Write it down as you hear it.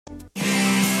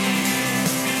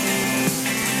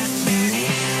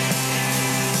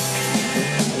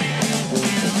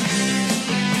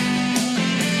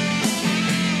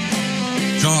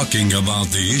talking about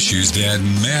the issues that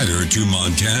matter to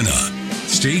Montana.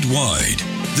 Statewide,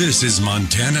 this is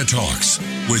Montana Talks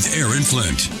with Aaron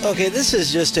Flint. Okay, this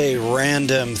is just a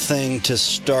random thing to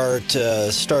start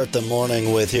the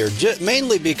morning with here,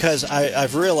 mainly because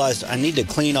I've realized I need to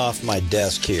clean off my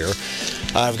desk here.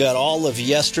 I've got all of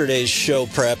yesterday's show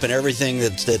prep and everything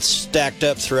that's stacked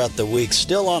up throughout the week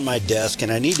still on my desk,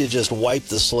 and I need to just wipe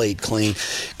the slate clean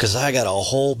because I got a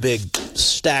whole big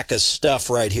stack of stuff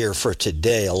right here for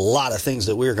today. A lot of things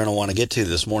that we're going to want to get to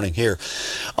this morning here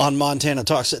on Montana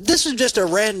Talks. This is just a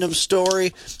random story,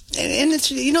 and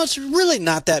it's it's really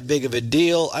not that big of a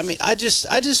deal. I mean, I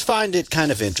just find it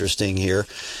kind of interesting here,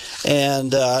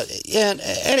 and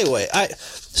anyway,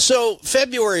 So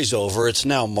February's over. It's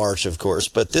now March, of course,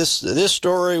 but this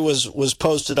story was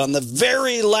posted on the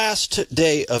very last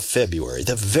day of February.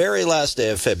 The very last day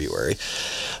of February,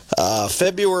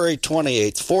 February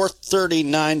 28th,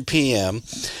 4:39 p.m.,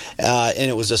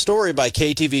 and it was a story by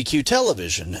KTVQ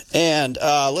Television. And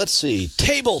let's see,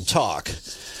 Table Talk.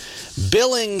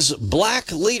 Billings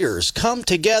Black leaders come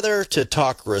together to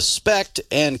talk respect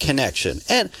and connection.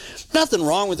 And nothing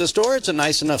wrong with the story. It's a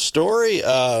nice enough story.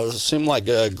 Seemed like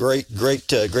great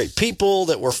people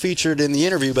that were featured in the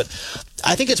interview. But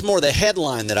I think it's more the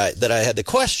headline that I had the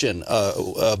question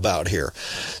about here.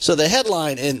 So the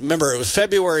headline, and remember, it was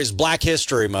February's Black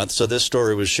History Month. So this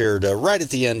story was shared right at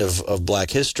the end of Black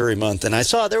History Month. And I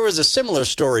saw there was a similar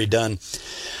story done.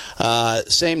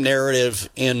 Same narrative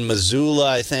in Missoula,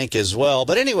 I think, as well.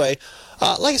 But anyway,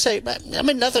 like I say, I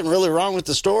mean, nothing really wrong with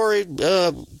the story.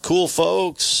 Cool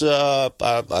folks. I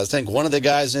think one of the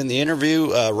guys in the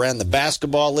interview ran the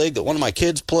basketball league that one of my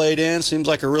kids played in. Seems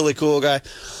like a really cool guy.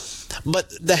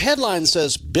 But the headline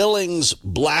says, Billings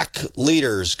Black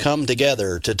leaders come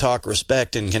together to talk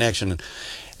respect and connection.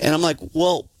 And I'm like,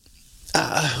 well,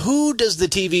 who does the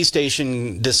TV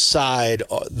station decide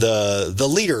the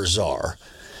leaders are?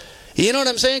 You know what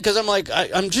I'm saying? Because I'm like,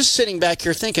 I'm just sitting back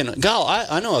here thinking,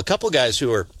 I know a couple guys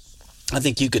who are, I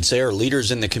think you could say, are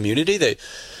leaders in the community. They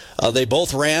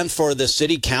both ran for the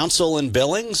city council in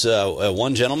Billings.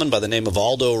 One gentleman by the name of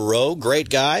Aldo Rowe, great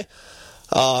guy,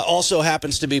 also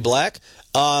happens to be black.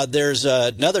 There's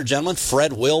another gentleman,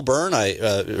 Fred Wilburn.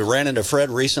 I ran into Fred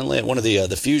recently at one of the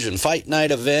Fusion Fight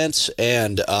Night events,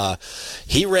 and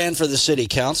he ran for the city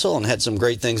council and had some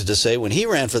great things to say when he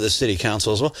ran for the city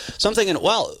council as well. So I'm thinking,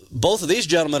 well, both of these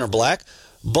gentlemen are black.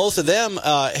 Both of them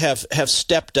have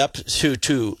stepped up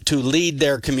to lead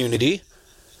their community.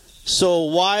 So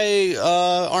why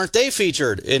aren't they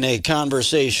featured in a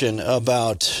conversation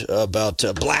about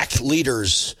black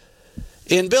leaders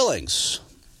in Billings?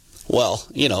 Well,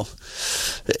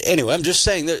 anyway, I'm just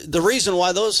saying the reason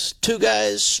why those two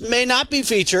guys may not be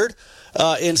featured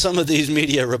in some of these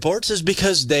media reports is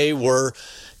because they were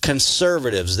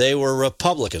conservatives. They were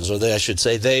Republicans, or I should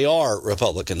say they are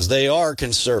Republicans. They are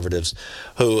conservatives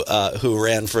who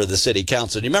ran for the city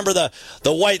council. You remember the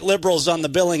white liberals on the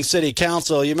Billings City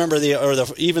Council? You remember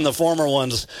even the former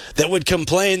ones that would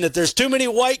complain that there's too many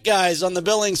white guys on the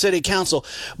Billings City Council.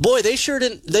 Boy, they sure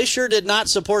did not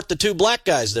support the two black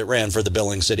guys that ran for the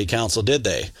Billings City Council, did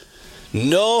they?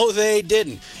 No, they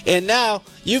didn't. And now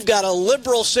you've got a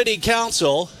liberal city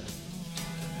council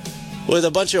with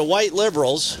a bunch of white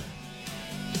liberals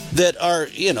that are,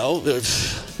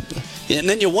 and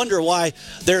then you wonder why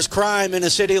there's crime in a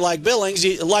city like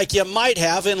Billings, like you might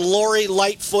have in Lori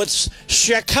Lightfoot's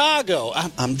Chicago.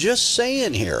 I'm just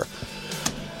saying here.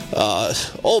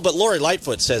 But Lori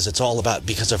Lightfoot says it's all about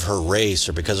because of her race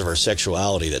or because of her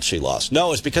sexuality that she lost.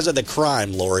 No, it's because of the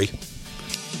crime, Lori.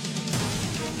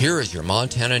 Here is your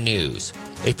Montana news.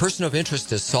 A person of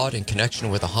interest is sought in connection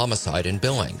with a homicide in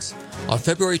Billings. On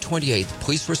February 28th,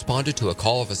 police responded to a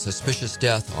call of a suspicious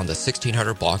death on the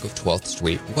 1600 block of 12th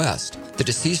Street West. The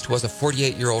deceased was a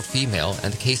 48-year-old female,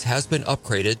 and the case has been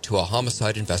upgraded to a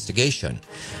homicide investigation.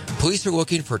 Police are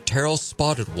looking for Terrell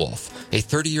Spotted Wolf, a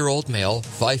 30-year-old male,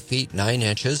 5 feet 9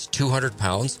 inches, 200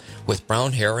 pounds, with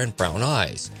brown hair and brown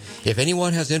eyes. If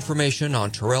anyone has information on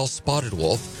Terrell Spotted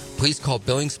Wolf, please call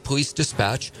Billings Police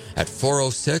Dispatch at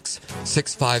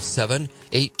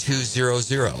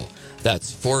 406-657-8200.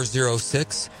 That's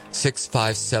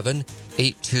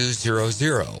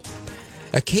 406-657-8200.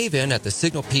 A cave-in at the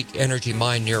Signal Peak Energy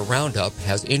Mine near Roundup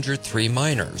has injured 3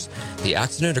 miners. The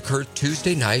accident occurred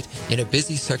Tuesday night in a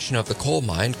busy section of the coal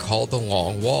mine called the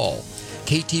Long Wall.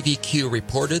 KTVQ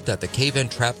reported that the cave-in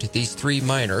trapped these 3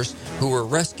 miners who were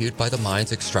rescued by the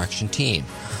mine's extraction team.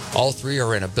 All 3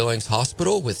 are in a Billings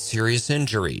hospital with serious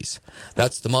injuries.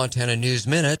 That's the Montana News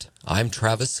Minute. I'm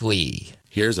Travis Lee.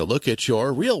 Here's a look at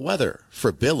your real weather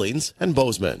for Billings and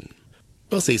Bozeman.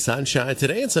 We'll see sunshine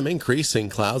today and some increasing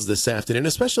clouds this afternoon,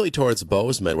 especially towards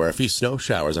Bozeman, where a few snow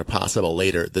showers are possible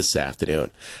later this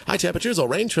afternoon. High temperatures will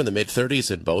range from the mid-30s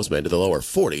in Bozeman to the lower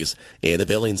 40s in the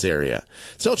Billings area.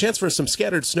 Still a chance for some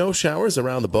scattered snow showers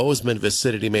around the Bozeman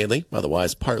vicinity mainly,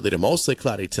 otherwise partly to mostly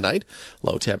cloudy tonight.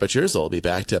 Low temperatures will be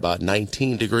back to about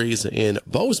 19 degrees in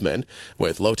Bozeman,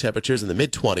 with low temperatures in the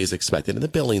mid-20s expected in the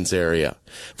Billings area.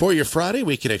 For your Friday,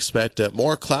 we can expect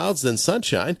more clouds than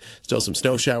sunshine. Still some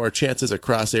snow shower chances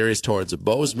across areas towards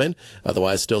Bozeman,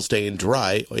 otherwise still staying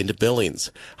dry into Billings.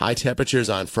 High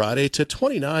temperatures on Friday to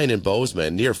 29 in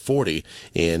Bozeman, near 40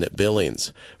 in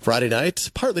Billings. Friday night,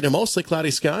 partly to mostly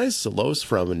cloudy skies, lows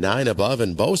from 9 above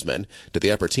in Bozeman to the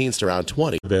upper teens to around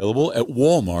 20. Available at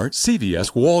Walmart,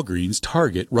 CVS, Walgreens,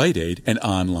 Target, Rite Aid, and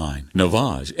online.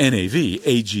 Novage, NAV,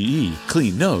 AGE,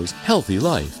 Clean Nose, Healthy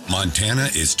Life. Montana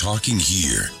is talking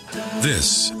here.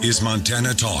 This is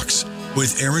Montana Talks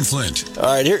with Aaron Flint. All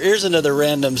right, here's another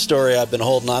random story I've been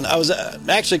holding on. I was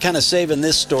actually kind of saving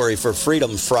this story for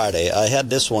Freedom Friday. I had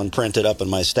this one printed up in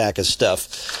my stack of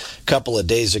stuff a couple of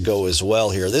days ago as well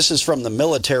here. This is from the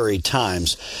Military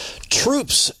Times.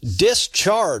 Troops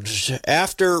discharged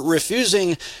after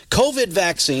refusing COVID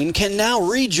vaccine can now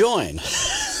rejoin.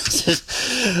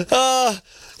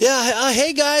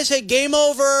 Hey guys, hey, game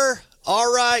over.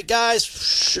 All right,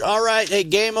 guys. All right, hey,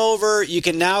 game over. You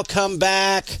can now come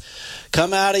back.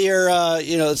 Come out of your,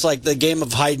 it's like the game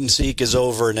of hide and seek is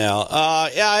over now.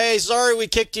 Hey, sorry we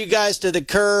kicked you guys to the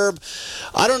curb.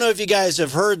 I don't know if you guys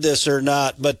have heard this or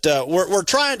not, but we're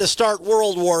trying to start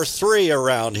World War III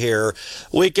around here.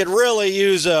 We could really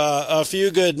use a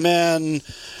few good men.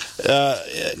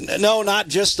 No, not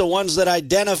just the ones that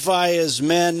identify as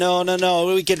men.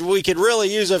 No. We could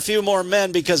really use a few more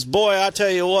men because, boy, I tell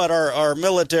you what, our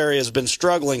military has been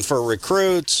struggling for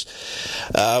recruits.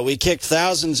 We kicked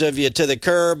thousands of you to the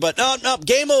curb, but no,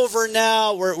 game over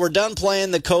now. We're done playing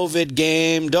the COVID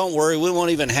game. Don't worry, we won't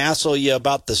even hassle you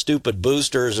about the stupid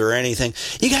boosters or anything.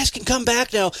 You guys can come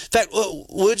back now. In fact,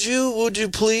 would you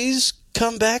please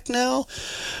come back now?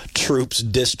 Troops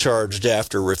discharged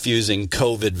after refusing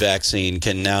COVID vaccine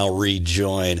can now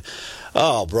rejoin.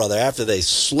 Oh, brother, after they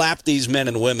slap these men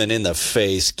and women in the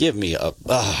face, give me a...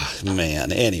 Oh,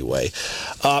 man, anyway.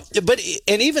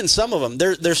 And even some of them,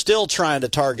 they're still trying to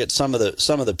target some of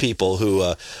the people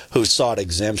who sought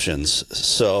exemptions.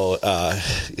 So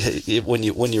when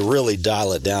you really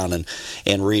dial it down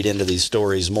and read into these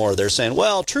stories more, they're saying,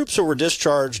 well, troops who were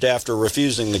discharged after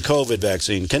refusing the COVID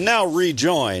vaccine can now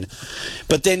rejoin.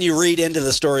 But then you read into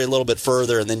the story a little bit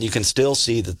further, and then you can still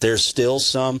see that there's still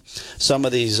some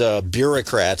of these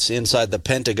bureaucrats inside the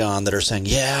Pentagon that are saying,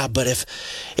 yeah, but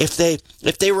if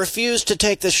they refuse to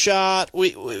take the shot,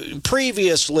 we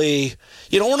previously,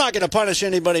 we're not going to punish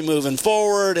anybody moving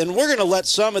forward, and we're going to let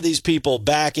some of these people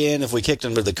back in if we kicked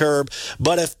them to the curb.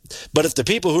 But if the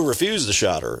people who refuse the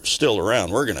shot are still around,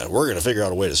 we're gonna figure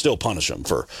out a way to still punish them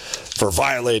for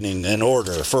violating an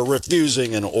order, for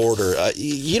refusing an order.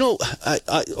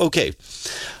 Okay.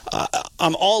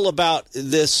 I'm all about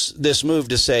this move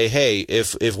to say, hey,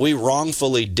 if we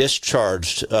wrongfully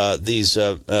discharged these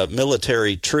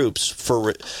military troops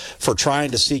for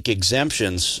trying to seek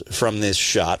exemptions from this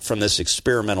shot, from this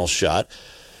experimental shot,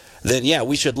 then yeah,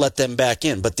 we should let them back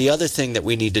in. But the other thing that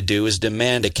we need to do is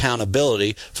demand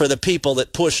accountability for the people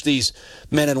that push these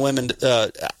men and women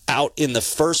out in the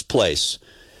first place.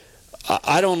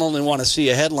 I don't only want to see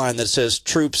a headline that says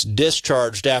troops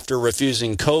discharged after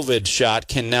refusing COVID shot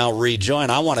can now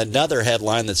rejoin. I want another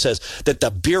headline that says that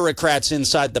the bureaucrats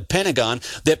inside the Pentagon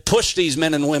that push these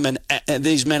men and women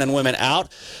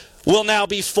out will now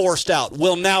be forced out,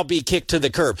 will now be kicked to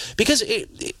the curb. Because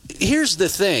here's the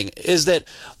thing, is that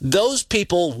those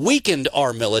people weakened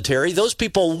our military. Those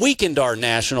people weakened our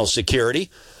national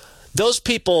security. Those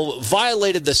people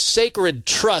violated the sacred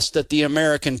trust that the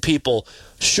American people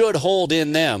should hold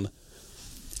in them.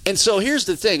 And so here's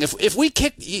the thing. If we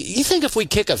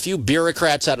kick a few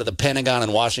bureaucrats out of the Pentagon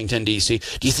in Washington, D.C.,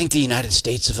 do you think the United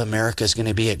States of America is going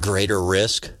to be at greater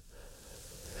risk?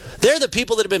 They're the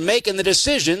people that have been making the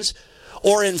decisions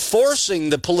or enforcing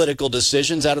the political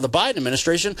decisions out of the Biden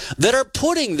administration that are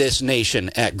putting this nation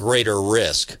at greater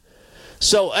risk.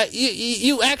 So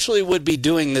you actually would be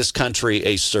doing this country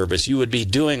a service. You would be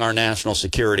doing our national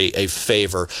security a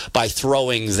favor by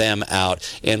throwing them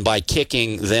out and by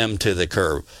kicking them to the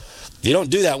curb. You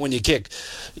don't do that when you kick,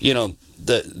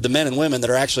 the men and women that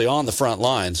are actually on the front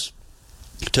lines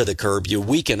to the curb. You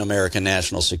weaken American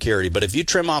national security. But if you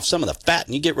trim off some of the fat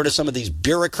and you get rid of some of these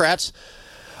bureaucrats,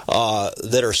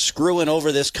 that are screwing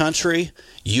over this country,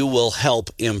 you will help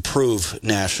improve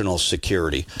national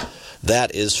security.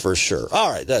 That is for sure.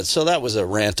 All right, so that was a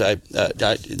rant.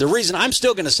 The reason I'm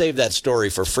still going to save that story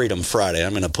for Freedom Friday,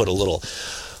 I'm going to put a little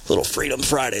Freedom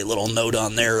Friday little note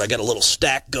on there. I got a little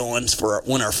stack going for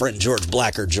when our friend George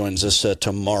Blacker joins us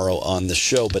tomorrow on the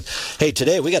show. But hey,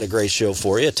 today we got a great show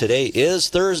for you. Today is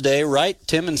Thursday, right?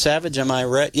 Tim and Savage, am I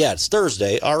right? Yeah, it's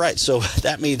Thursday. All right, so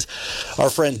that means our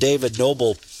friend David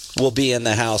Noble will be in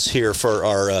the house here for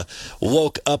our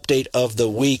woke update of the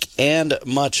week and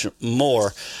much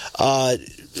more.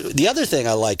 The other thing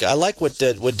I like what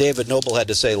David Noble had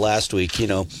to say last week. You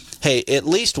know, hey, at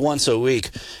least once a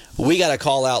week, we got to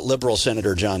call out liberal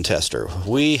Senator Jon Tester.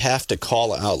 We have to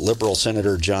call out liberal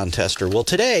Senator Jon Tester. Well,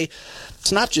 today,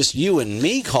 it's not just you and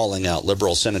me calling out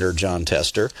liberal Senator Jon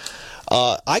Tester.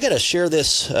 I got to share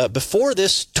this before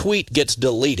this tweet gets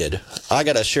deleted. I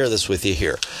got to share this with you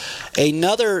here.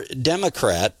 Another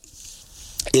Democrat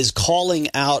is calling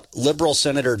out liberal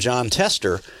Senator Jon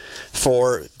Tester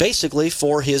for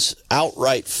his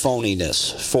outright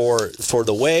phoniness, for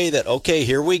the way that, okay,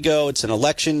 here we go, it's an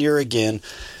election year again.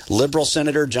 Liberal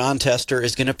Senator Jon Tester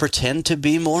is going to pretend to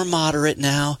be more moderate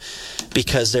now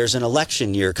because there's an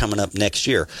election year coming up next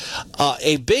year.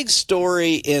 A big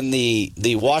story in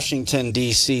the Washington,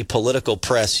 D.C. political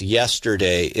press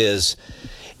yesterday is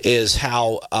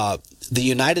how the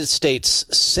United States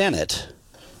Senate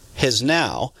has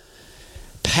now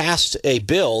passed a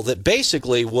bill that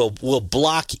basically will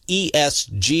block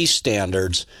ESG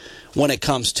standards when it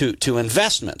comes to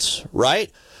investments,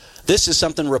 right? This is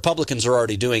something Republicans are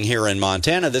already doing here in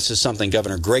Montana. This is something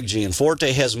Governor Greg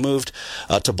Gianforte has moved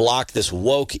to block this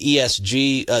woke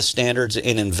ESG standards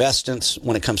in investments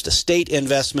when it comes to state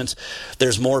investments.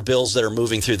 There's more bills that are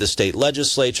moving through the state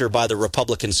legislature by the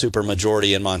Republican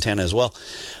supermajority in Montana as well.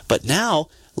 But now,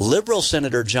 liberal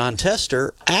Senator Jon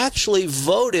Tester actually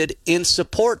voted in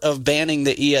support of banning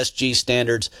the ESG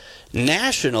standards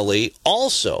nationally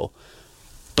also.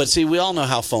 But see, we all know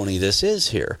how phony this is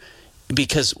here.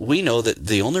 Because we know that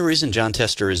the only reason Jon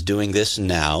Tester is doing this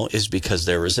now is because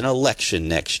there is an election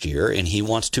next year and he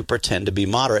wants to pretend to be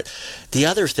moderate. The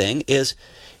other thing is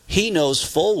he knows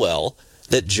full well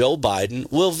that Joe Biden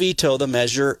will veto the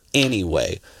measure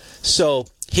anyway. So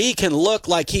he can look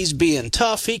like he's being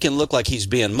tough, he can look like he's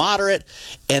being moderate,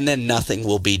 and then nothing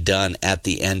will be done at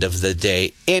the end of the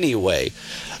day anyway.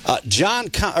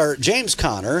 James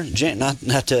Conner,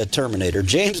 not Terminator.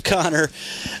 James Conner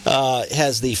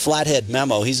has the Flathead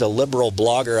Memo. He's a liberal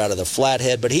blogger out of the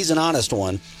Flathead, but he's an honest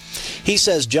one. He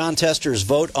says Jon Tester's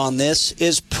vote on this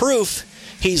is proof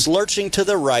he's lurching to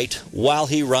the right while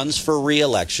he runs for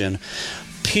re-election.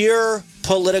 Pure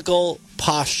political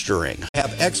posturing.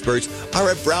 Have experts are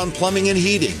at Brown Plumbing and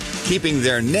Heating, keeping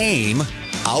their name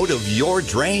out of your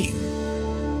drain.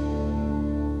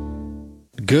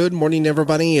 Good morning,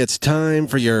 everybody. It's time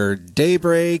for your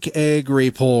Daybreak Ag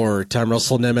Report. I'm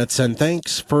Russell Nimitz, and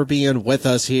thanks for being with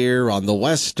us here on the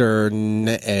Western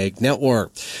Ag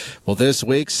Network. Well, this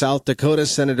week, South Dakota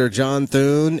Senator John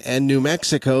Thune and New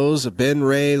Mexico's Ben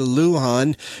Ray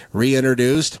Lujan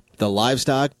reintroduced the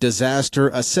Livestock Disaster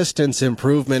Assistance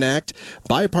Improvement Act,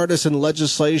 bipartisan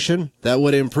legislation that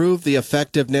would improve the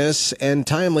effectiveness and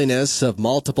timeliness of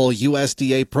multiple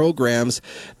USDA programs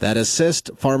that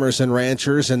assist farmers and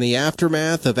ranchers in the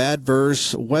aftermath of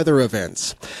adverse weather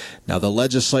events. Now, the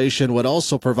legislation would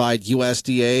also provide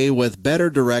USDA with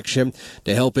better direction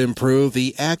to help improve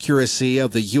the accuracy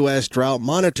of the U.S. Drought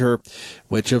Monitor,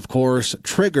 which, of course,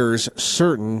 triggers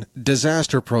certain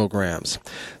disaster programs.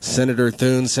 Senator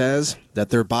Thune says that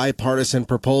their bipartisan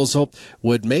proposal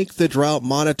would make the Drought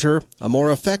Monitor a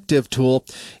more effective tool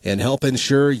and help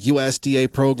ensure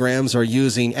USDA programs are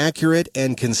using accurate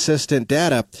and consistent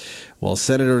data. While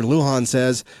Senator Lujan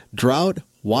says drought,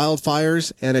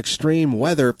 wildfires, and extreme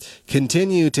weather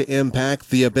continue to impact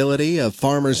the ability of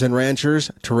farmers and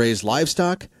ranchers to raise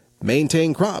livestock,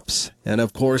 maintain crops, and,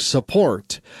 of course,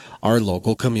 support our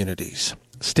local communities.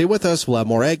 Stay with us. We'll have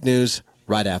more ag news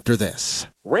right after this.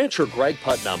 Rancher Greg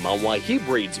Putnam on why he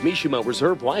breeds Mishima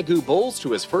Reserve Wagyu bulls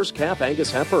to his first calf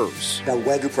Angus heifers. That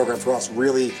Wagyu program for us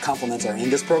really complements our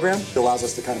Angus program. It allows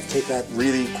us to kind of take that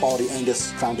really quality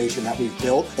Angus foundation that we've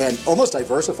built and almost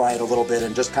diversify it a little bit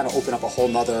and just kind of open up a whole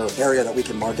nother area that we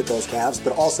can market those calves.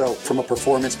 But also from a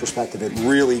performance perspective, it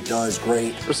really does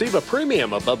great. Receive a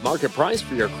premium above market price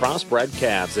for your crossbred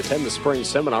calves. Attend the spring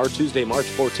seminar Tuesday, March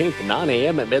 14th at 9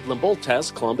 a.m. at Midland Bull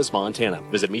Test, Columbus, Montana.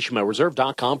 Visit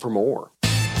MishimaReserve.com for more.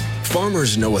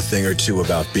 Farmers know a thing or two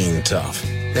about being tough,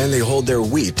 and they hold their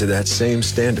wheat to that same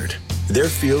standard. Their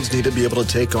fields need to be able to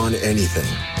take on anything,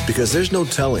 because there's no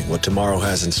telling what tomorrow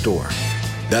has in store.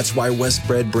 That's why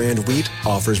Westbred brand wheat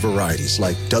offers varieties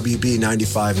like WB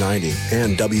 9590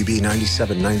 and WB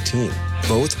 9719.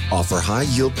 Both offer high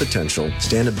yield potential,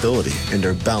 standability, and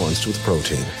are balanced with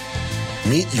protein.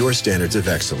 Meet your standards of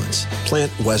excellence.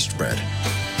 Plant Westbred.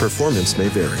 Performance may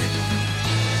vary.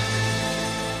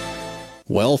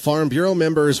 Well, Farm Bureau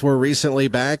members were recently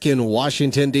back in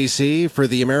Washington, D.C. for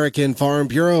the American Farm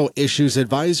Bureau Issues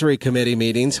Advisory Committee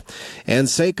meetings, and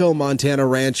Saco, Montana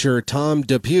rancher Tom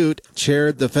Depute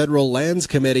chaired the Federal Lands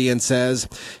Committee and says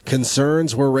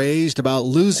concerns were raised about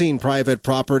losing private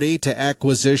property to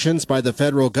acquisitions by the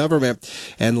federal government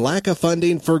and lack of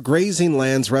funding for grazing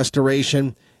lands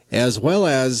restoration, as well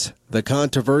as the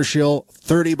controversial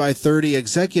 30 by 30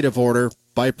 executive order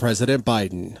by President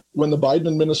Biden. When the Biden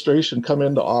administration come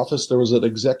into office, there was an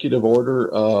executive order,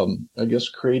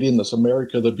 creating this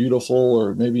America the Beautiful,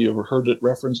 or maybe you've heard it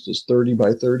referenced as 30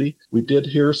 by 30. We did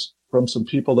hear from some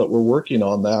people that were working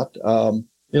on that.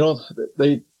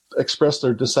 They expressed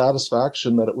their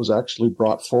dissatisfaction that it was actually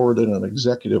brought forward in an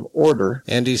executive order.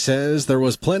 And he says there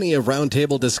was plenty of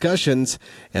roundtable discussions,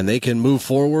 and they can move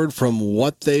forward from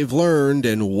what they've learned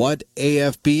and what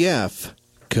AFBF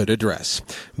could address.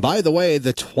 By the way,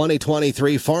 the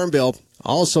 2023 Farm Bill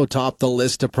also topped the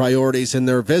list of priorities in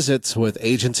their visits with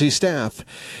agency staff,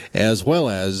 as well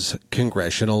as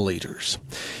congressional leaders.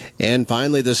 And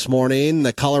finally this morning,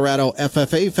 the Colorado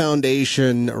FFA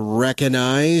Foundation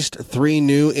recognized 3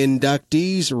 new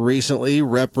inductees recently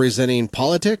representing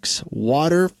politics,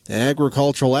 water, and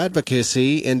agricultural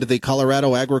advocacy into the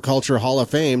Colorado Agriculture Hall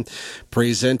of Fame,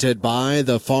 presented by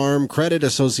the Farm Credit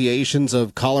Associations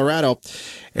of Colorado.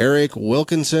 Eric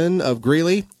Wilkinson of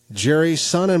Greeley, Jerry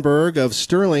Sonnenberg of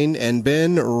Sterling, and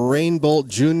Ben Rainbolt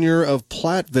Jr. of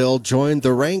Platteville joined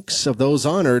the ranks of those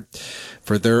honored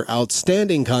for their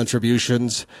outstanding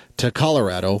contributions to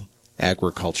Colorado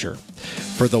agriculture.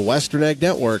 For the Western Ag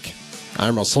Network,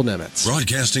 I'm Russell Nemitz.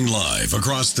 Broadcasting live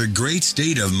across the great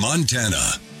state of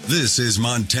Montana, this is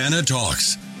Montana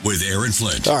Talks with Aaron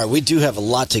Flint. All right, we do have a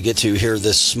lot to get to here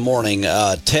this morning.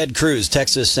 Ted Cruz,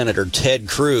 Texas Senator Ted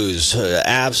Cruz,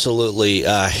 absolutely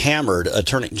hammered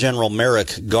Attorney General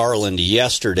Merrick Garland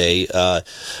yesterday. Biden's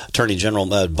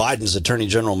Attorney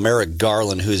General Merrick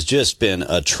Garland, who's just been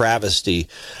a travesty.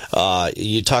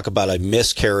 You talk about a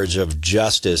miscarriage of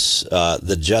justice.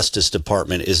 The Justice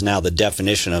Department is now the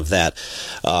definition of that,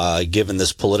 given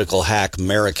this political hack,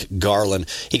 Merrick Garland.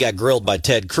 He got grilled by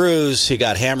Ted Cruz. He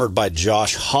got hammered by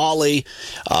Josh Hawley.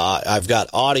 I've got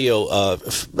audio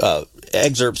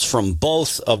excerpts from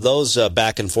both of those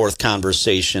back and forth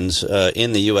conversations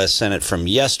in the U.S. Senate from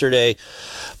yesterday,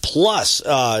 plus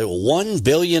 $1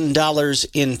 billion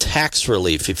in tax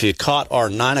relief. If you caught our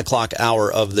 9 o'clock hour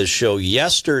of the show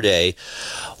yesterday,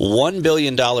 $1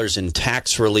 billion in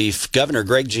tax relief. Governor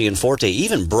Greg Gianforte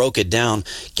even broke it down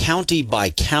county by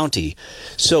county.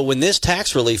 So when this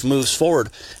tax relief moves forward,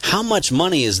 how much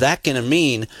money is that going to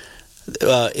mean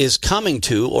is coming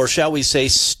to, or shall we say,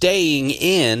 staying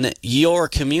in your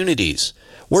communities?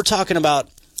 We're talking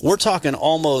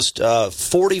almost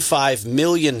 $45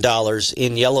 million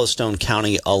in Yellowstone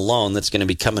County alone that's going to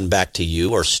be coming back to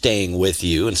you, or staying with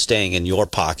you and staying in your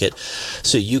pocket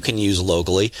so you can use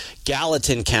locally.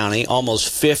 Gallatin County, almost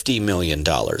 $50 million.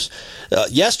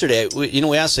 Yesterday,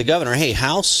 we asked the governor, hey,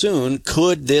 how soon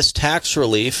could this tax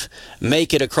relief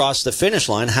make it across the finish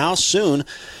line? How soon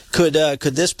could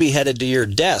this be headed to your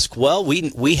desk? Well,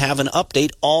 we have an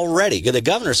update already. The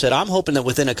governor said, I'm hoping that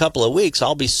within a couple of weeks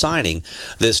I'll be signing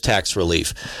this tax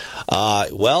relief.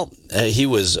 He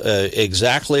was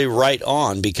exactly right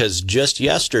on, because just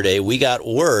yesterday we got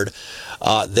word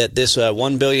that this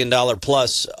 $1 billion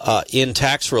plus in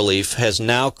tax relief has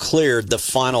now cleared the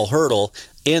final hurdle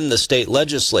in the state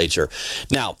legislature.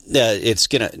 Now, the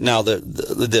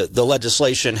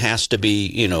legislation has to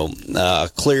be,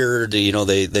 cleared.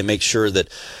 They make sure that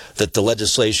the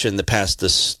legislation that passed the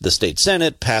state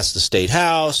Senate, passed the state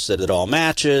House, that it all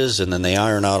matches, and then they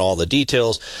iron out all the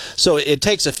details. So it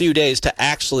takes a few days to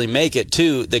actually make it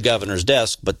to the governor's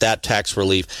desk, but that tax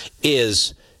relief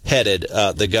is headed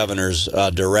the governor's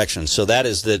direction. So that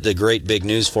is the great big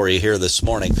news for you here this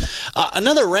morning.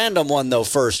 Another random one, though,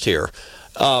 first here.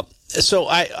 So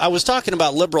I was talking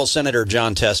about liberal Senator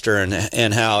Jon Tester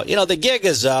and how, the gig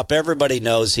is up. Everybody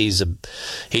knows he's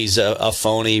a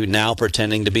phony now,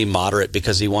 pretending to be moderate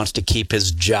because he wants to keep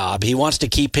his job. He wants to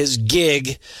keep his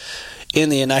gig in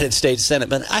the United States Senate.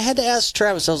 But I had to ask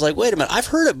Travis, I was like, wait a minute, I've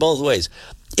heard it both ways.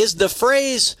 Is the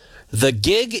phrase "the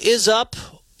gig is up"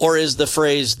 or is the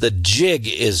phrase "the jig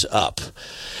is up"?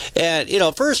 And,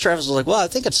 at first Travis was like, well, I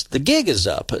think it's the gig is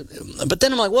up. But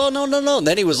then I'm like, well, no. And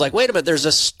then he was like, wait a minute, there's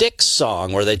a Styx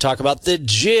song where they talk about the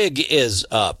jig is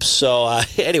up. So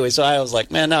anyway, so I was like,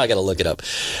 man, now I got to look it up.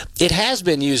 It has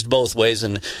been used both ways,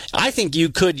 and I think you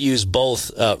could use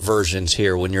both versions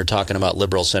here when you're talking about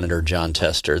Liberal Senator Jon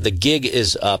Tester. The gig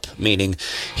is up, meaning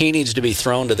he needs to be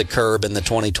thrown to the curb in the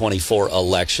 2024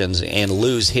 elections and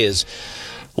lose his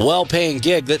well-paying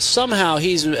gig that somehow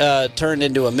he's turned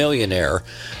into a millionaire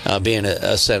being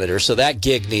a senator. So that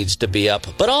gig needs to be up.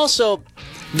 But also,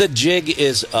 the jig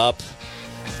is up.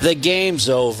 The game's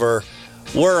over.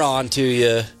 We're on to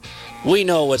you. We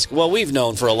know we've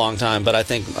known for a long time, but I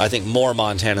think more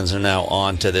Montanans are now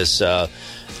on to this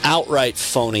outright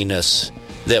phoniness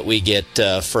that we get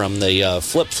from the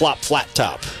flip-flop flat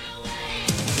top.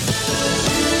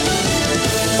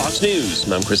 Fox News,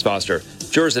 I'm Chris Foster.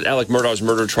 Jurors at Alec Murdaugh's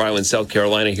murder trial in South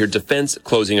Carolina hear defense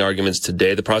closing arguments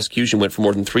today. The prosecution went for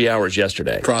more than 3 hours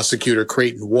yesterday. Prosecutor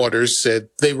Creighton Waters said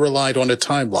they relied on a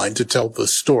timeline to tell the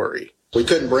story. We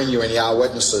couldn't bring you any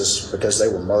eyewitnesses because they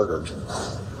were murdered.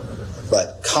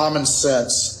 But common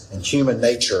sense and human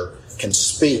nature can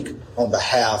speak on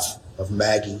behalf of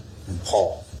Maggie and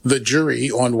Paul. The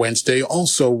jury on Wednesday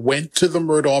also went to the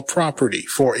Murdaugh property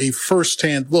for a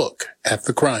first-hand look at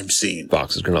the crime scene.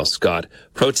 Fox's Cornell Scott.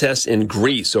 Protests in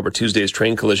Greece over Tuesday's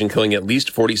train collision killing at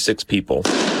least 46 people.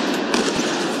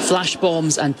 Flash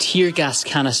bombs and tear gas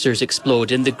canisters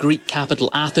explode in the Greek capital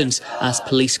Athens as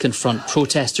police confront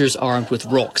protesters armed with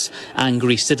rocks.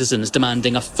 Angry citizens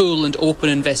demanding a full and open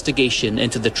investigation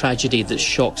into the tragedy that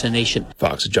shocked a nation.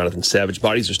 Fox's Jonathan Savage.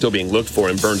 Bodies are still being looked for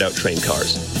in burned-out train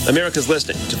cars. America's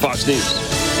listening to Fox News.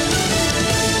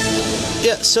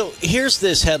 Yeah, so here's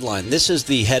this headline. This is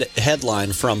the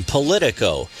headline from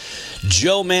Politico.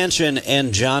 Joe Manchin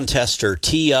and Jon Tester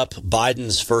tee up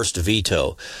Biden's first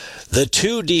veto. The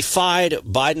two defied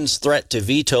Biden's threat to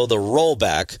veto the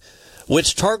rollback,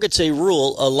 which targets a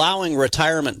rule allowing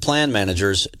retirement plan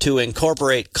managers to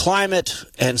incorporate climate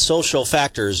and social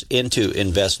factors into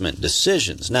investment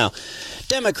decisions. Now,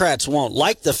 Democrats won't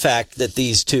like the fact that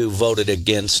these two voted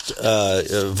against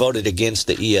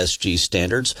the ESG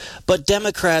standards, but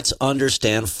Democrats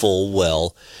understand full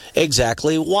well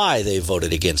exactly why they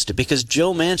voted against it, because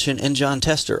Joe Manchin and Jon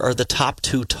Tester are the top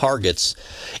two targets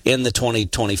in the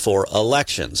 2024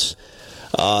 elections.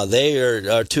 They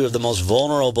are two of the most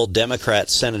vulnerable Democrat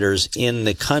senators in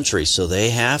the country, so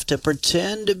they have to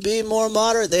pretend to be more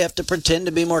moderate. They have to pretend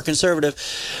to be more conservative.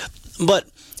 But,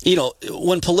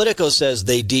 when Politico says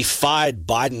they defied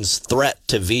Biden's threat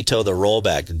to veto the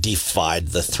rollback, defied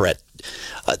the threat,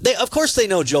 of course they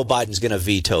know Joe Biden's going to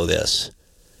veto this.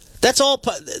 That's all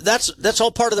part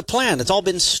of the plan. It's all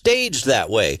been staged that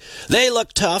way. They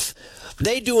look tough.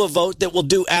 They do a vote that will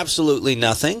do absolutely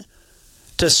nothing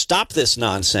to stop this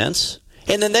nonsense,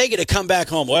 and then they get to come back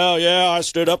home. Well, yeah, I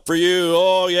stood up for you.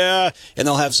 Oh, yeah, and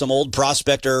they'll have some old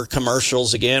prospector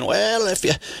commercials again. Well,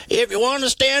 if you want to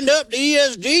stand up to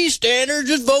ESG standards,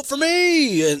 just vote for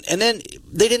me. And then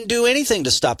they didn't do anything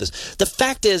to stop this. The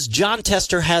fact is, Jon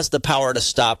Tester has the power to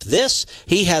stop this.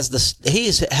 He's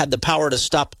had the power to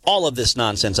stop all of this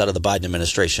nonsense out of the Biden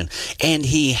administration, and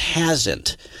he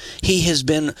hasn't. He has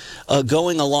been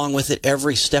going along with it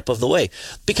every step of the way,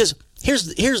 because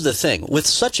Here's the thing. With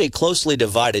such a closely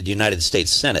divided United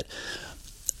States Senate,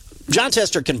 Jon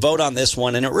Tester can vote on this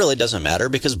one, and it really doesn't matter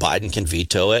because Biden can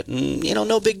veto it, and,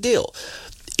 no big deal.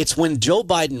 It's when Joe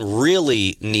Biden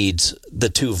really needs the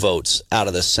two votes out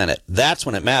of the Senate. That's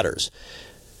when it matters.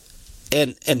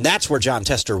 And that's where Jon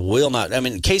Tester will not. I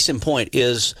mean, case in point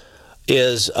is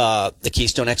the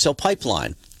Keystone XL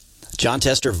pipeline. Jon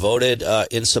Tester voted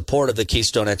in support of the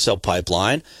Keystone XL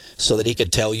pipeline so that he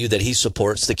could tell you that he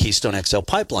supports the Keystone XL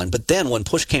pipeline. But then when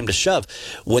push came to shove,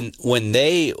 when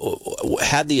they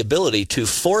had the ability to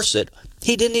force it,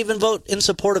 he didn't even vote in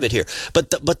support of it here. But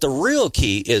the real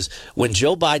key is when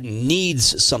Joe Biden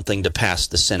needs something to pass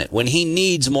the Senate, when he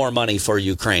needs more money for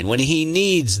Ukraine, when he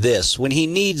needs this, when he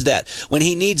needs that, when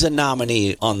he needs a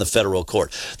nominee on the federal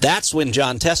court, that's when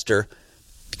Jon Tester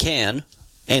can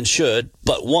and should,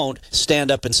 but won't, stand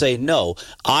up and say, no,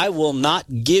 I will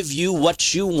not give you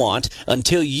what you want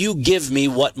until you give me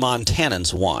what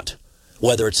Montanans want.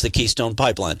 Whether it's the Keystone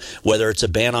Pipeline, whether it's a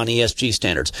ban on ESG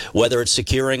standards, whether it's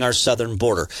securing our southern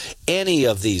border, any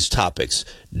of these topics,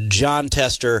 Jon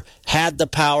Tester had the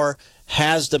power,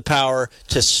 has the power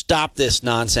to stop this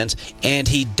nonsense, and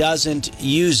he doesn't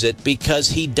use it because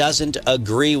he doesn't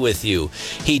agree with you.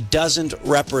 He doesn't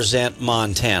represent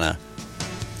Montana.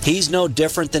 He's no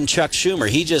different than Chuck Schumer.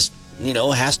 He just,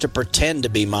 has to pretend to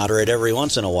be moderate every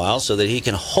once in a while so that he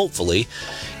can hopefully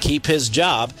keep his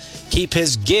job, keep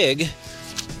his gig,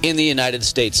 in the United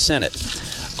States Senate.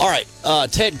 All right,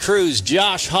 Ted Cruz,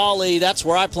 Josh Hawley, that's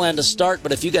where I plan to start.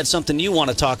 But if you got something you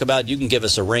want to talk about, you can give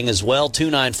us a ring as well,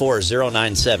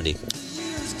 294-0970.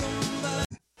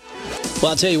 Well,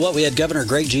 I'll tell you what, we had Governor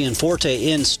Greg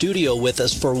Gianforte in studio with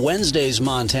us for Wednesday's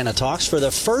Montana Talks for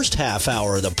the first half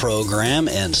hour of the program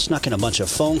and snuck in a bunch of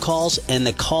phone calls, and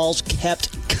the calls kept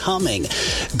coming.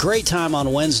 Great time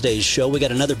on Wednesday's show. We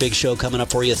got another big show coming up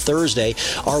for you Thursday.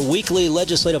 Our weekly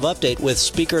legislative update with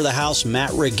Speaker of the House Matt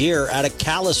Regier out of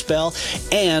Kalispell,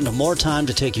 and more time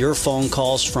to take your phone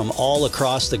calls from all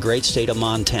across the great state of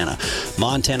Montana.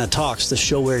 Montana Talks, the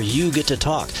show where you get to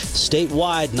talk.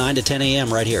 Statewide, 9 to 10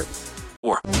 a.m. right here.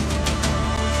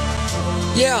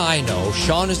 Yeah, I know,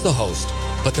 Sean is the host,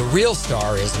 but the real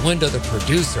star is Linda, the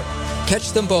producer.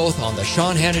 Catch them both on The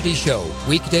Sean Hannity Show,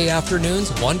 weekday afternoons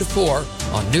 1 to 4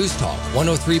 on News Talk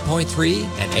 103.3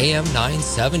 and AM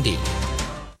 970.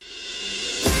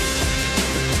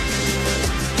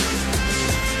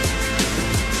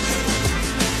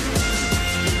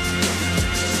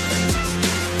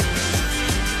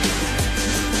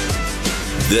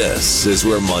 This is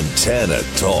where Montana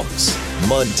talks.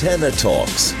 Montana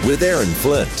Talks with Aaron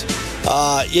Flint.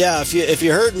 Yeah, if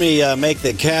you heard me make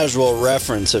the casual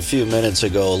reference a few minutes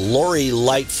ago, Lori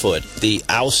Lightfoot, the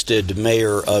ousted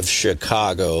mayor of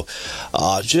Chicago,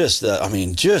 just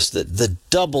the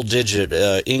double-digit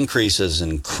increases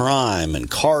in crime and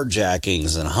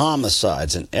carjackings and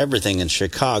homicides and everything in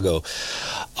Chicago.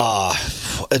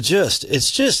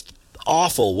 It's just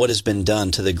awful what has been done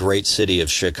to the great city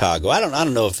of Chicago. I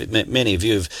don't know if many of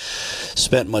you have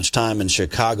spent much time in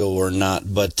Chicago or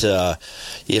not, but I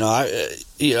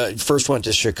first went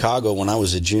to Chicago when I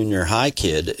was a junior high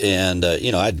kid, and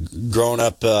I'd grown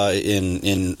up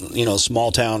in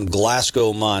small town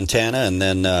Glasgow, Montana, and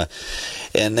then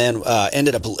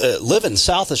ended up living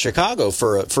south of Chicago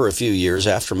for a few years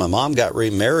after my mom got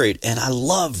remarried, and I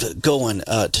loved going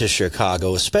to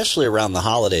Chicago, especially around the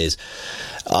holidays.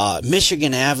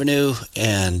 Michigan Avenue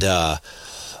and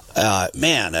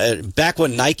back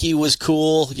when Nike was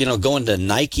cool, going to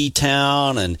Nike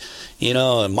Town, and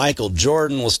Michael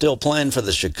Jordan was still playing for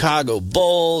the Chicago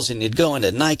Bulls, and you'd go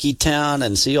into Nike Town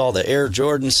and see all the Air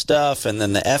Jordan stuff, and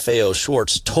then the FAO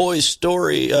Schwartz toy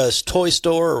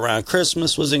store around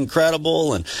Christmas was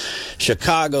incredible, and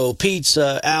Chicago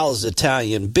pizza, Al's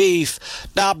Italian beef,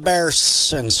 Da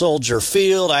Bears and Soldier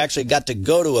Field. I actually got to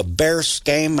go to a Bears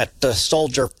game at the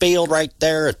Soldier Field right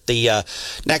there at the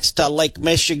next to Lake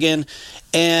Michigan.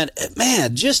 And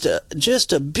man, just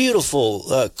a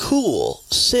beautiful, cool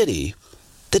city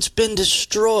that's been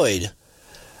destroyed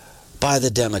by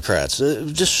the Democrats,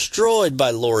 destroyed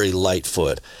by Lori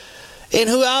Lightfoot. And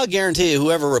I'll guarantee you,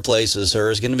 whoever replaces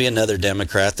her is going to be another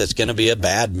Democrat that's going to be a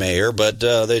bad mayor, but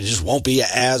they just won't be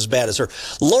as bad as her.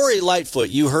 Lori Lightfoot,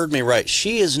 you heard me right.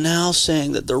 She is now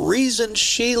saying that the reason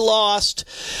she lost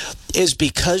is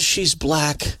because she's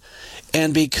black,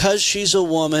 and because she's a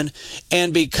woman,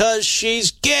 and because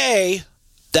she's gay.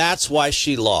 That's why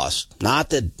she lost. Not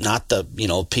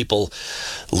the people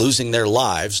losing their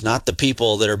lives, not the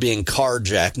people that are being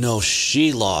carjacked. No,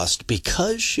 she lost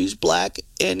because she's black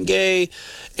and gay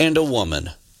and a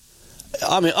woman.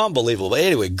 I mean, unbelievable.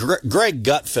 Anyway, Greg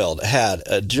Gutfeld had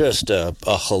just a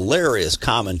hilarious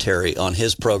commentary on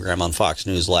his program on Fox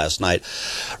News last night.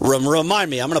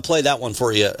 Remind me, I'm going to play that one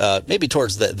for you maybe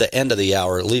towards the end of the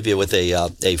hour, leave you with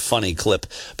a funny clip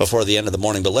before the end of the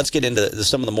morning. But let's get into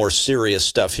some of the more serious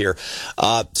stuff here.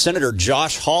 Senator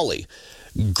Josh Hawley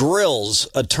grills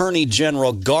Attorney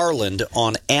General Garland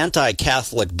on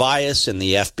anti-Catholic bias in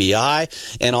the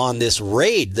FBI and on this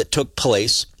raid that took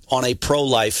place on a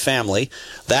pro-life family.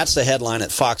 That's the headline at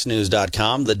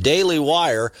foxnews.com. The Daily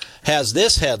Wire has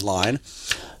this headline: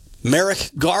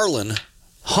 Merrick Garland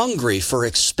hungry for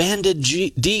expanded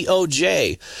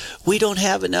DOJ. We don't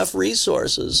have enough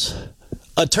resources.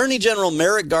 Attorney General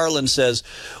Merrick Garland says,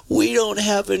 we don't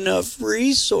have enough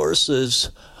resources.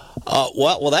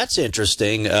 Well, that's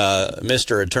interesting,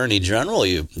 Mr. Attorney General.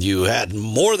 You had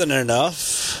more than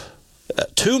enough,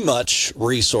 too much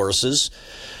resources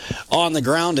on the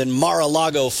ground in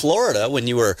Mar-a-Lago, Florida, when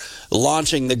you were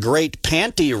launching the great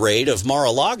panty raid of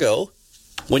Mar-a-Lago,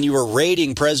 when you were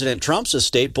raiding President Trump's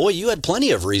estate. Boy, you had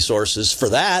plenty of resources for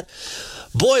that.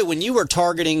 Boy, when you were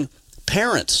targeting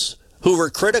parents who were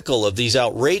critical of these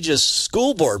outrageous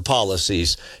school board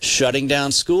policies, shutting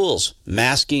down schools,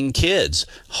 masking kids,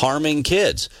 harming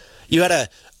kids. You had a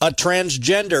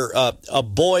transgender, a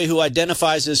boy who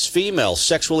identifies as female,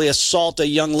 sexually assault a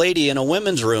young lady in a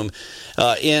women's room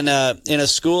in a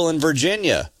school in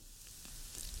Virginia.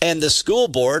 And the school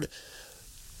board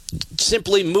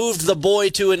simply moved the boy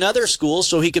to another school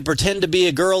so he could pretend to be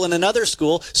a girl in another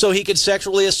school so he could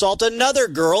sexually assault another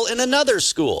girl in another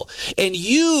school. And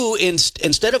you,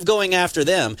 instead of going after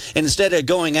them, instead of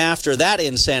going after that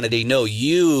insanity, no,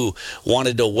 you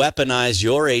wanted to weaponize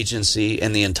your agency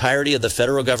and the entirety of the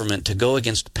federal government to go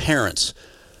against parents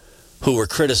who were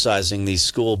criticizing these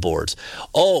school boards.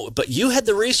 Oh, but you had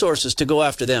the resources to go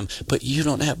after them, but you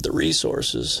don't have the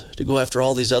resources to go after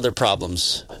all these other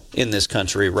problems in this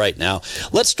country right now.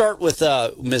 Let's start with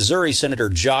Missouri Senator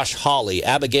Josh Hawley.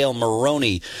 Abigail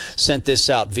Maroney sent this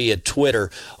out via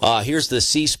Twitter. Here's the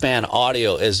C-SPAN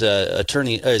audio as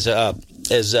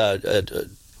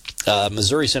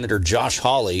Missouri Senator Josh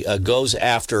Hawley goes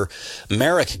after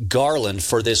Merrick Garland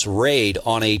for this raid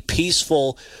on a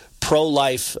peaceful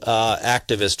pro-life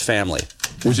activist family.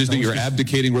 Which is that you're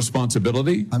abdicating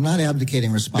responsibility? I'm not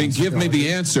abdicating responsibility. Then give me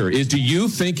the answer. Do you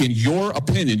think, in your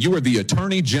opinion, you are the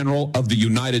Attorney General of the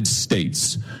United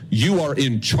States, you are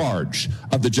in charge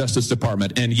of the Justice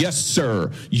Department, and yes,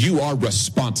 sir, you are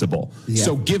responsible.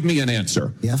 So give me an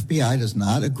answer. The FBI does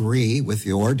not agree with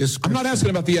your description. I'm not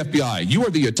asking about the FBI. You are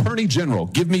the Attorney General.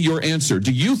 Give me your answer.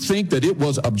 Do you think that it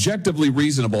was objectively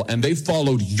reasonable and they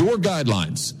followed your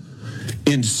guidelines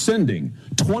in sending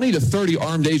 20 to 30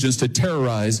 armed agents to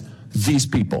terrorize these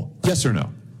people? Yes or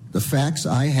no? The facts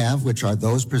I have, which are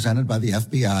those presented by the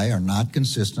FBI, are not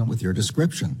consistent with your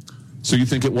description. So you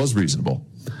think it was reasonable?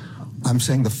 I'm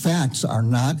saying the facts are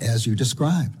not as you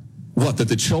describe. What, that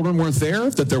the children weren't there?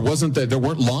 That there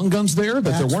weren't long guns there?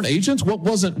 That there weren't agents?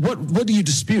 What do you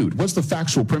dispute? What's the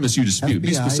factual premise you dispute? FBI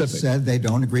Be specific. Said they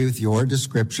don't agree with your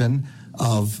description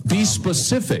of... Be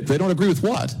specific. They don't agree with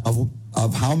what?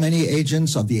 Of how many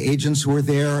agents, of the agents who were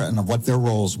there, and of what their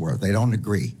roles were. They don't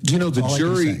agree. Do you know the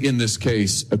jury in this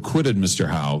case acquitted Mr.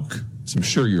 Houck? So I'm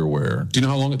sure you're aware. Do you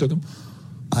know how long it took him?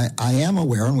 I am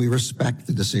aware, and we respect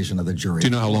the decision of the jury. Do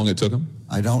you know how long it took him?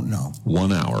 I don't know.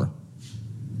 1 hour.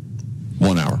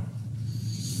 1 hour.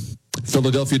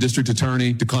 Philadelphia District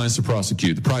Attorney declines to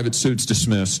prosecute. The private suit's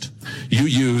dismissed. You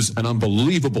use an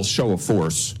unbelievable show of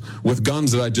force with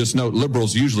guns that I just note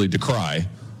liberals usually decry.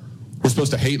 We're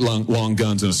supposed to hate long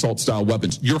guns and assault-style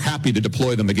weapons. You're happy to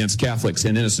deploy them against Catholics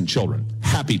and innocent children.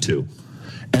 Happy to.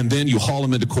 And then you haul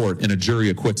him into court and a jury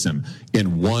acquits him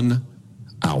in 1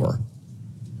 hour.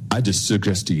 I just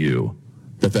suggest to you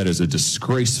that that is a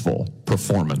disgraceful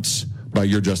performance by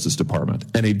your Justice Department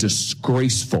and a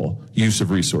disgraceful use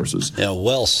of resources. Yeah,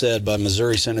 well said by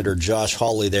Missouri Senator Josh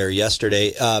Hawley there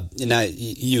yesterday. Now,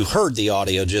 you heard the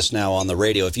audio just now on the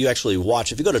radio. If you actually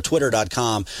watch, if you go to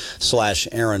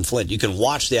twitter.com/Aaron Flint, you can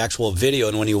watch the actual video.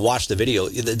 And when you watch the video,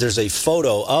 there's a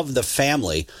photo of the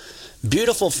family.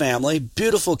 Beautiful family,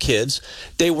 beautiful kids.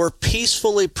 They were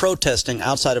peacefully protesting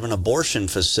outside of an abortion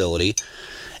facility.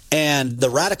 And the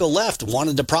radical left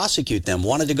wanted to prosecute them,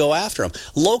 wanted to go after them.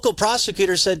 Local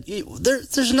prosecutors said,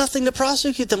 there's nothing to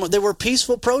prosecute them. They were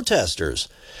peaceful protesters.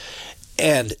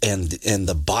 And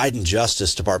the Biden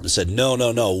Justice Department said, no,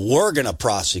 we're going to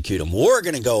prosecute them. We're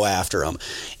going to go after them.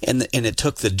 And it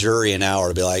took the jury an hour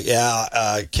to be like,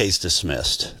 case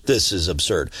dismissed. This is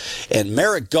absurd. And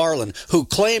Merrick Garland, who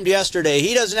claimed yesterday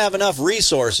he doesn't have enough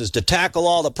resources to tackle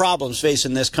all the problems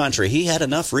facing this country, he had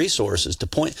enough resources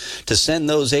to send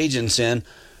those agents in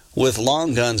with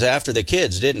long guns after the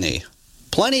kids, didn't he?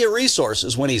 Plenty of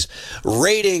resources when he's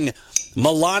raiding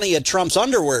Melania Trump's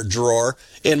underwear drawer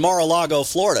in Mar-a-Lago,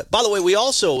 Florida. By the way, we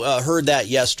also heard that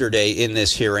yesterday in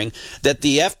this hearing, that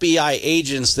the FBI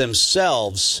agents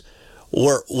themselves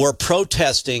were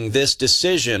protesting this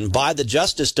decision by the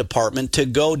Justice Department to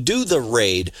go do the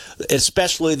raid,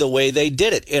 especially the way they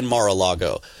did it in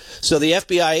Mar-a-Lago. So the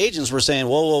FBI agents were saying,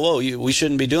 whoa, we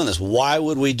shouldn't be doing this. Why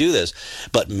would we do this?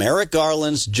 But Merrick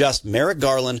Garland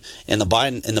and the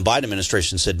Biden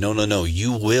administration said, no,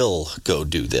 you will go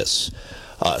do this.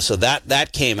 So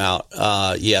that came out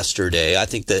yesterday. I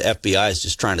think the FBI is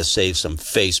just trying to save some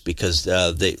face because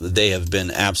they have been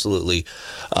absolutely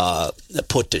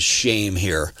put to shame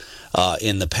here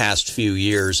in the past few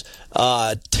years.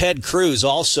 Ted Cruz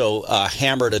also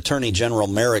hammered Attorney General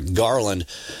Merrick Garland.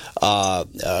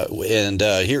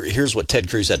 Here's what Ted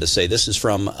Cruz had to say. This is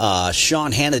from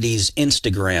Sean Hannity's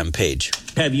Instagram page.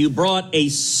 Have you brought a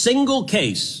single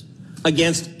case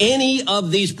against any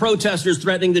of these protesters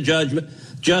threatening the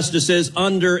justices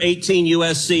under 18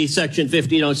 U.S.C. Section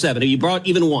 1507? Have you brought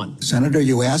even one? Senator,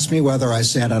 you asked me whether I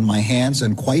sat on my hands,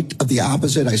 and quite the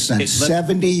opposite. I sent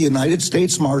 70 United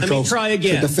States Marshals. Let me try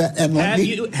again.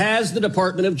 Has the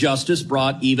Department of Justice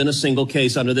brought even a single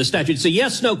case under this statute? It's a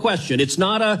yes, no question. It's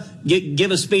not a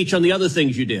give a speech on the other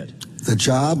things you did. The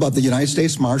job of the United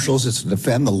States Marshals is to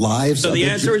defend the lives So of the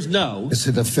answer is no. Is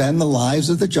to defend the lives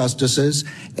of the justices,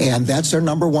 and that's their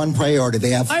number one priority.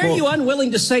 They have. Why are you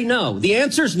unwilling to say no? The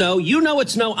answer is no. You know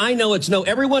it's no. I know it's no.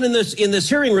 Everyone in this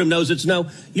hearing room knows it's no.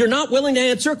 You're not willing to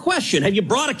answer a question. Have you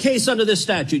brought a case under this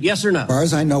statute? Yes or no? As far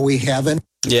as I know, we haven't.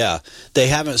 Yeah, they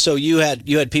haven't. So you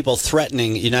had people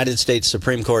threatening United States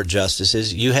Supreme Court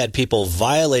justices. You had people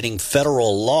violating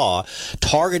federal law,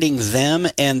 targeting them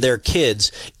and their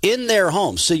kids in their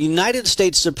homes. So United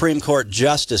States Supreme Court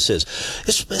justices,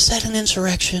 is that an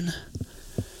insurrection?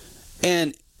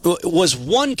 And was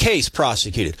one case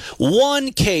prosecuted,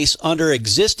 one case under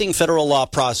existing federal law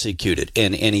prosecuted,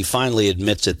 and he finally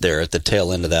admits it there at the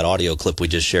tail end of that audio clip we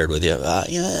just shared with you.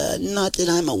 Not that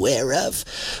I'm aware of.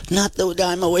 Not that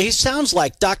I'm aware. He sounds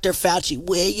like Dr. Fauci.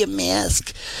 Wear your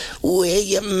mask. Wear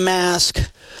your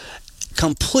mask.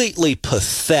 Completely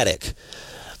pathetic.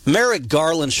 Merrick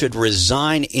Garland should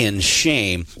resign in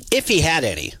shame, if he had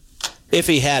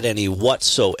any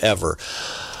whatsoever.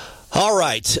 All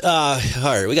right, we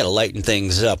got to lighten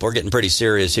things up. We're getting pretty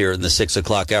serious here in the 6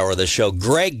 o'clock hour of the show.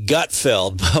 Greg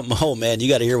Gutfeld, oh man, you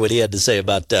got to hear what he had to say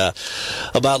about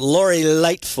Lori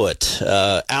Lightfoot,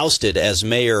 ousted as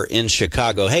mayor in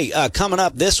Chicago. Hey, coming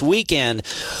up this weekend,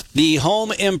 the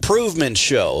Home Improvement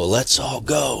Show. Let's all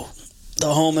go.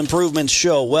 The Home Improvement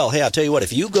Show. Well, hey, I'll tell you what,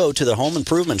 if you go to the Home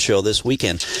Improvement Show this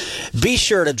weekend, be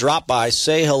sure to drop by,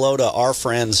 say hello to our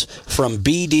friends from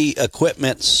BD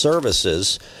Equipment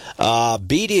Services.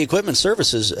 BD Equipment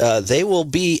Services, they will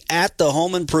be at the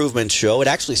Home Improvement Show. It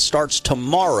actually starts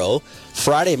tomorrow,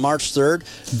 Friday, March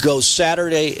 3rd, goes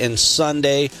Saturday and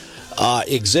Sunday.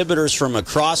 Exhibitors from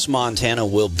across Montana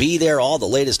will be there, all the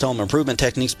latest home improvement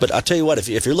techniques. But I'll tell you what,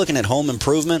 if you're looking at home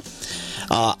improvement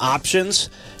options,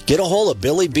 get a hold of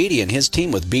Billy Beatty and his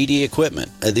team with BD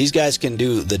Equipment. These guys can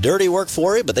do the dirty work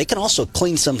for you, but they can also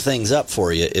clean some things up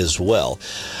for you as well.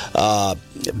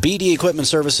 BD Equipment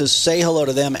Services, say hello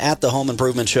to them at the Home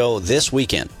Improvement Show this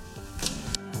weekend.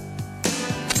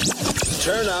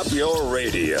 Turn up your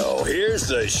radio. Here's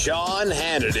the Sean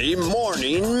Hannity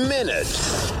Morning Minute.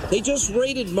 They just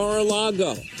raided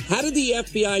Mar-a-Lago. How did the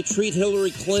FBI treat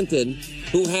Hillary Clinton,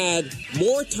 who had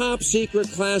more top-secret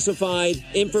classified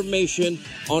information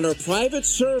on her private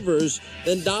servers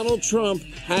than Donald Trump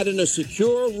had in a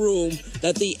secure room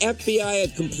that the FBI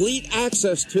had complete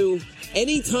access to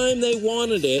anytime they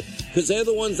wanted it, because they're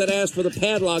the ones that asked for the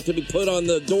padlock to be put on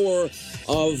the door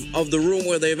of the room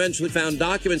where they eventually found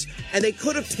documents, and they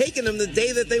could have taken them the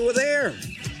day that they were there.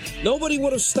 Nobody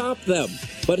would have stopped them.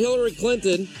 But Hillary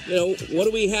Clinton, what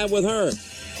do we have with her?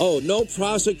 Oh, no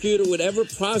prosecutor would ever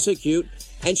prosecute,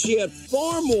 and she had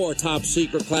far more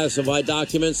top-secret classified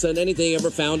documents than anything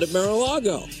ever found at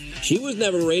Mar-a-Lago. She was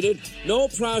never raided. No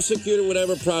prosecutor would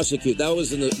ever prosecute. That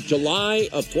was in the July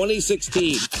of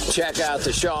 2016. Check out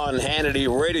the Sean Hannity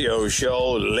radio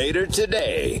show later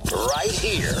today, right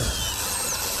here.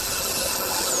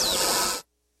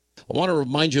 I want to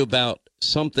remind you about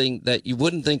something that you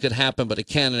wouldn't think could happen, but it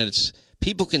can, and it's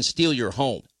people can steal your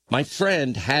home. My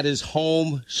friend had his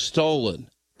home stolen.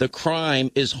 The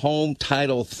crime is home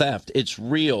title theft. It's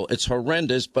real. It's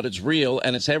horrendous, but it's real,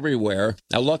 and it's everywhere.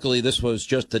 Now, luckily, this was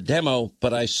just a demo,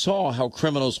 but I saw how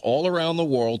criminals all around the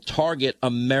world target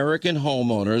American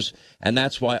homeowners, and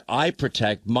that's why I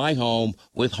protect my home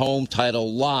with Home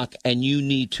Title Lock, and you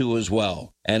need to as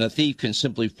well. And a thief can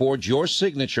simply forge your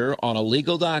signature on a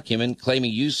legal document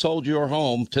claiming you sold your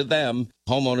home to them.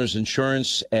 Homeowners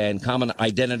insurance and common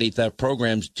identity theft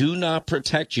programs do not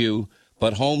protect you,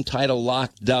 but Home Title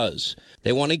Lock does.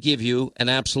 They want to give you an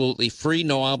absolutely free,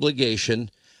 no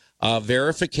obligation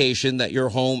verification that your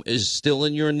home is still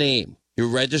in your name. You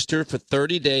register for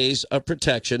 30 days of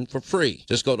protection for free.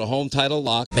 Just go to Home Title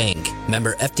Lock. Bank,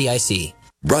 member FDIC.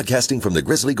 Broadcasting from the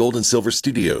Grizzly Gold and Silver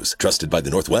Studios, trusted by the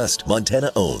Northwest,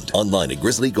 Montana owned. Online at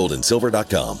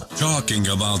grizzlygoldandsilver.com. Talking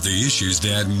about the issues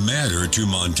that matter to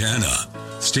Montana.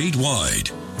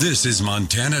 Statewide, this is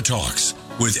Montana Talks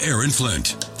with Aaron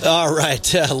Flint. All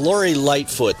right, Lori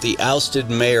Lightfoot, the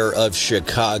ousted mayor of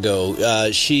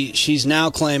Chicago, she's now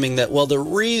claiming that, well, the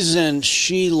reason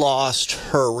she lost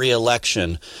her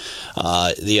reelection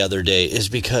the other day is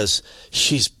because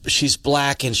she's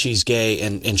black and she's gay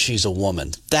and she's a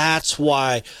woman. That's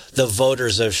why the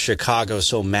voters of Chicago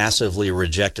so massively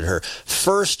rejected her.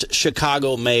 First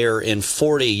Chicago mayor in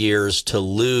 40 years to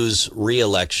lose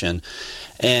reelection.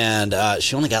 And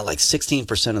she only got like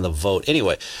 16% of the vote.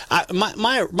 Anyway,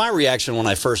 my reaction when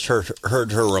I first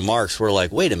heard her remarks were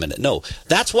like, wait a minute, no,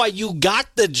 that's why you got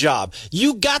the job.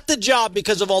 You got the job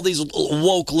because of all these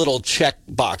woke little check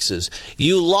boxes.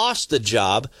 You lost the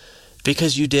job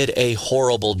because you did a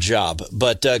horrible job.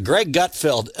 But Greg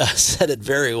Gutfeld said it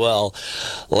very well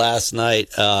last night,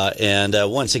 and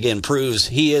once again proves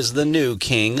he is the new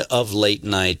king of late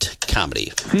night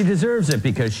comedy. She deserves it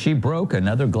because she broke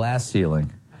another glass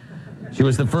ceiling. She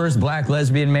was the first black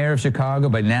lesbian mayor of Chicago,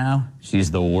 but now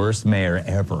she's the worst mayor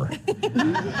ever.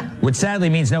 Which sadly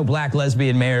means no black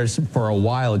lesbian mayors for a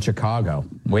while in Chicago.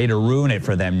 Way to ruin it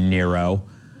for them, Nero.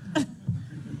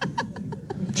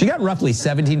 She got roughly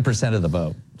 17% of the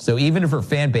vote. So even if her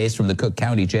fan base from the Cook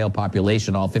County jail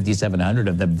population, all 5,700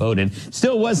 of them voted,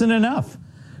 still wasn't enough.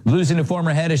 Losing to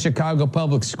former head of Chicago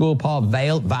Public School Paul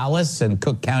Vallis and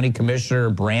Cook County Commissioner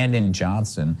Brandon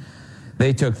Johnson.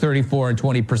 They took 34 and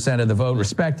 20% of the vote,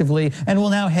 respectively, and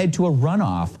will now head to a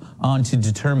runoff on to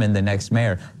determine the next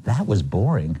mayor. That was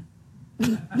boring.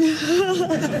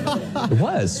 It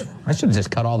was. I should have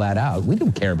just cut all that out. We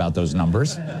don't care about those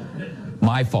numbers.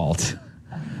 My fault.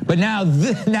 But now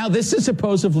this is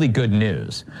supposedly good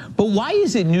news. But why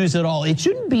is it news at all? It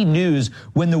shouldn't be news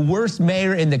when the worst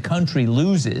mayor in the country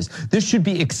loses. This should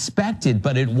be expected,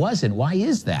 but it wasn't. Why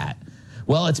is that?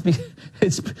 Well, it's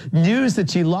news that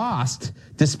she lost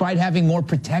despite having more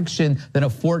protection than a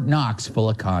Fort Knox full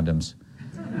of condoms.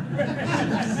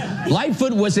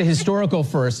 Lightfoot was a historical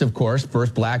first, of course,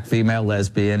 first black female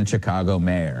lesbian Chicago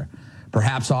mayor.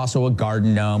 Perhaps also a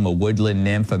garden gnome, a woodland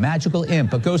nymph, a magical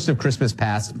imp, a ghost of Christmas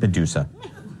past, Medusa.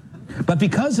 But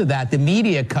because of that, the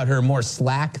media cut her more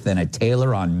slack than a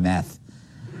tailor on meth.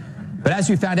 But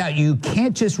as we found out, you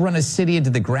can't just run a city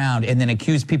into the ground and then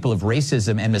accuse people of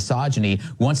racism and misogyny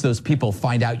once those people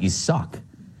find out you suck,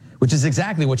 which is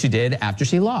exactly what she did after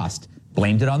she lost.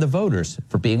 Blamed it on the voters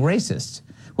for being racist.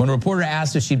 When a reporter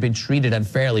asked if she'd been treated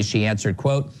unfairly, she answered,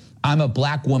 quote, "I'm a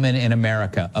black woman in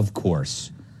America, of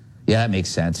course." Yeah, that makes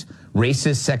sense.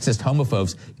 Racist, sexist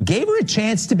homophobes gave her a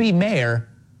chance to be mayor,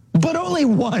 but only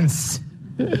once.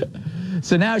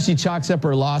 So now she chalks up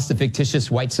her loss to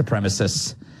fictitious white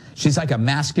supremacists. She's like a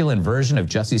masculine version of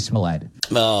Jussie Smollett.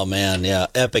 Oh, man, yeah.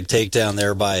 Epic takedown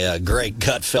there by Greg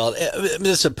Gutfeld.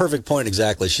 That's a perfect point,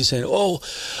 exactly. She's saying,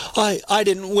 I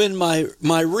didn't win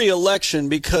my re-election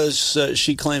because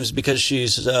she claims because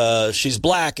she's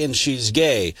black and she's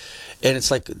gay. And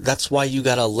it's like, that's why you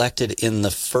got elected in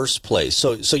the first place.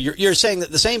 So you're saying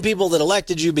that the same people that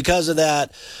elected you because of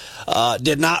that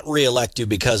did not re-elect you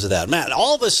because of that. Man,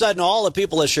 all of a sudden, all the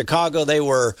people of Chicago, they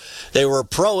were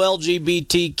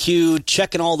pro-LGBTQ,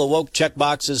 checking all the woke check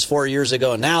boxes 4 years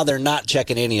ago, and now they're not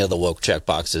checking any of the woke check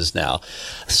boxes now.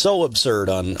 So absurd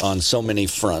on so many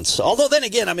fronts. Although then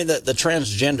again, I mean, the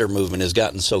transgender movement has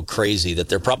gotten so crazy that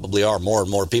there probably are more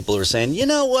and more people who are saying, you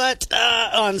know what,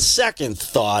 on second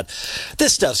thought,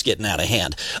 this stuff's getting out of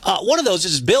hand. One of those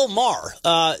is Bill Maher,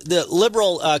 the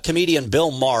liberal comedian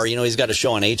Bill Maher. You know, he's got a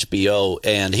show on HBO,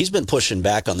 and he's been pushing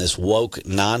back on this woke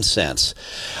nonsense.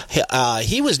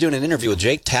 He was doing an interview with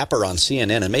Jake Tapper on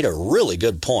CNN and made a really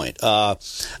good point.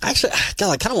 Actually,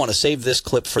 God, I kind of want to save this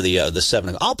clip for the 7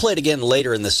 o'clock. I'll play it again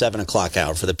later in the 7 o'clock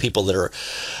hour for the people that are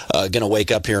going to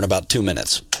wake up here in about 2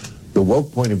 minutes. The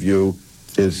woke point of view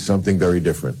is something very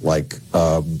different. Like,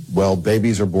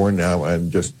 babies are born now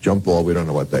and just jump ball, we don't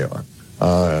know what they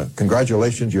are.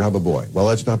 Congratulations, you have a boy. Well,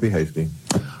 let's not be hasty.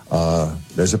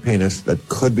 There's a penis that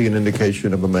could be an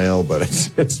indication of a male, but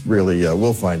it's really,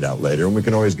 we'll find out later, and we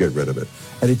can always get rid of it.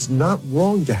 And it's not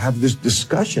wrong to have this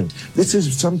discussion. This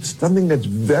is something that's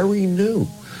very new.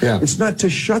 Yeah. It's not to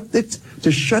shut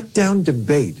down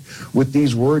debate with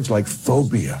these words like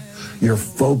phobia. You're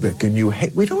phobic and you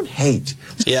hate. We don't hate.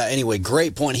 Yeah, anyway,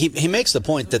 great point. He makes the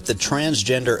point that the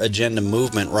transgender agenda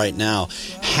movement right now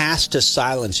has to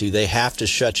silence you. They have to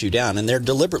shut you down, and they're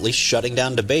deliberately shutting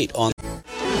down debate on.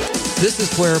 This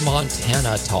is where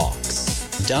Montana talks.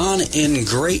 Don in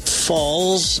Great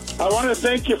Falls. I want to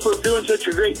thank you for doing such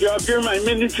a great job. You're my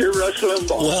miniature Rush Limbaugh.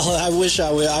 Well, I wish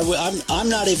I would. I'm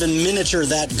not even miniature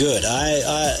that good.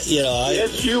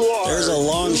 Yes, you are. There's a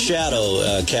long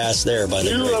shadow cast there by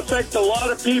the. You affect a lot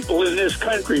of people in this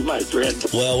country, my friend.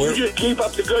 Well, you just keep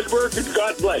up the good work, and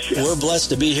God bless you. We're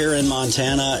blessed to be here in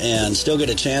Montana and still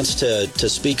get a chance to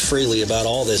speak freely about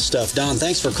all this stuff. Don,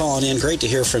 thanks for calling in. Great to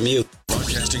hear from you.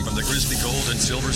 Broadcasting from the Grizzly Gold and Silver